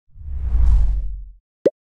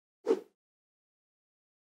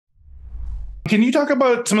Can you talk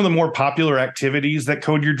about some of the more popular activities that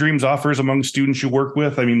Code Your Dreams offers among students you work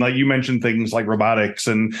with? I mean, like you mentioned things like robotics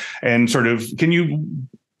and sort of, can you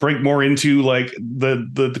break more into like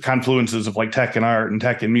the confluences of like tech and art and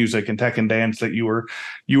tech and music and tech and dance that you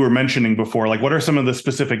were mentioning before? Like, what are some of the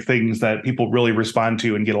specific things that people really respond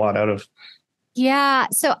to and get a lot out of? Yeah.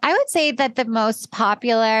 So I would say that the most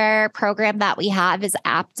popular program that we have is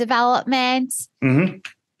app development. Mm-hmm.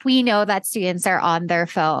 We know that students are on their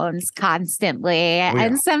phones constantly, Oh, yeah.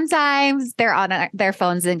 and sometimes they're on their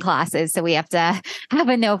phones in classes. So we have to have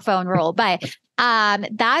a no phone rule. But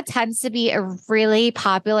that tends to be a really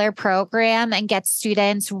popular program and gets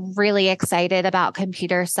students really excited about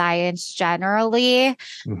computer science generally.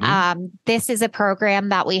 Mm-hmm. This is a program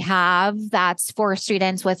that we have that's for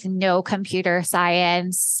students with no computer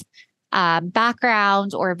science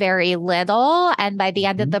background or very little. And by the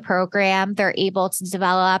end of the program, they're able to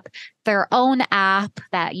develop their own app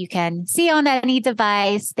that you can see on any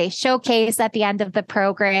device. They showcase at the end of the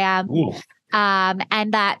program. Ooh.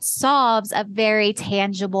 And that solves a very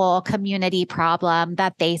tangible community problem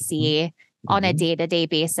that they see on a day-to-day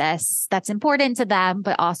basis that's important to them,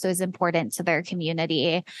 but also is important to their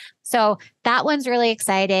community. So that one's really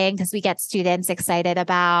exciting because we get students excited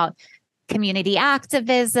about community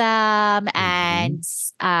activism and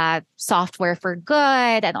software for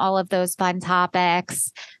good and all of those fun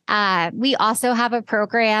topics. We also have a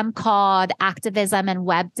program called Activism and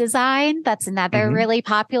Web Design. That's another really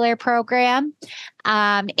popular program.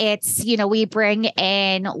 We bring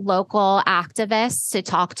in local activists to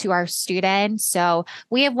talk to our students. So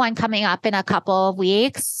we have one coming up in a couple of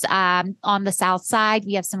weeks on the South Side.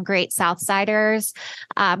 We have some great Southsiders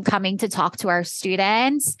coming to talk to our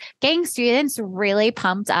students, getting students really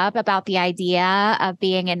pumped up about the idea of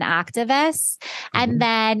being an activist. And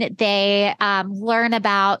then they learn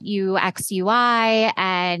about UX UI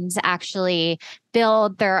and actually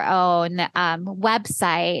build their own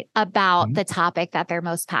website about the topic that they're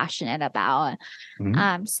most passionate about.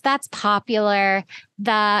 So that's popular.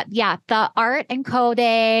 The art and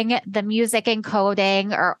coding, the music and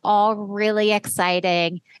coding are all really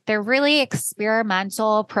exciting. They're really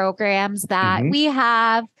experimental programs that we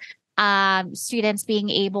have. Students being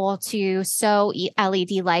able to sew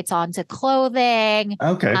LED lights onto clothing,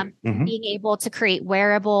 Okay. being able to create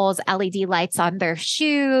wearables, LED lights on their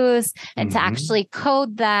shoes, and to actually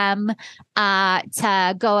code them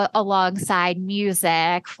to go alongside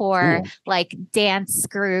music for like dance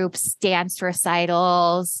groups, dance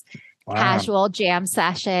recitals, casual jam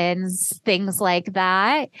sessions, things like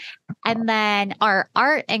that. And then our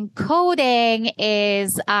art and coding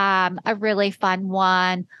is a really fun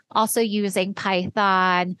one. Also using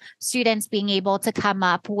Python, students being able to come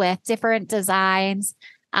up with different designs.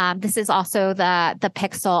 This is also the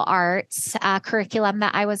pixel art curriculum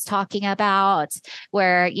that I was talking about,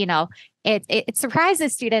 where, it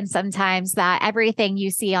surprises students sometimes that everything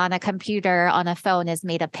you see on a computer, on a phone is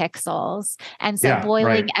made of pixels. And so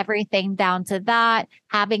boiling everything down to that,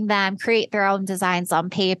 having them create their own designs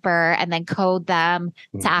on paper and then code them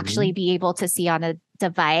to actually be able to see on a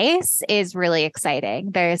device is really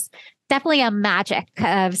exciting. There's definitely a magic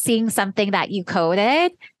of seeing something that you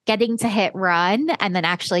coded, getting to hit run, and then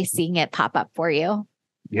actually seeing it pop up for you.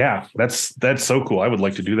 Yeah, that's so cool. I would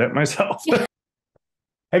like to do that myself.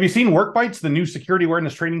 Have you seen Work Bites, the new security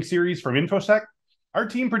awareness training series from Infosec? Our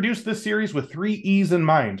team produced this series with 3 E's in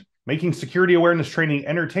mind, making security awareness training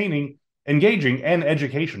entertaining, engaging, and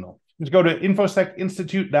educational. Just go to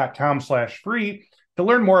infosecinstitute.com/free to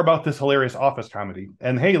learn more about this hilarious office comedy.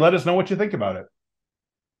 And hey, let us know what you think about it.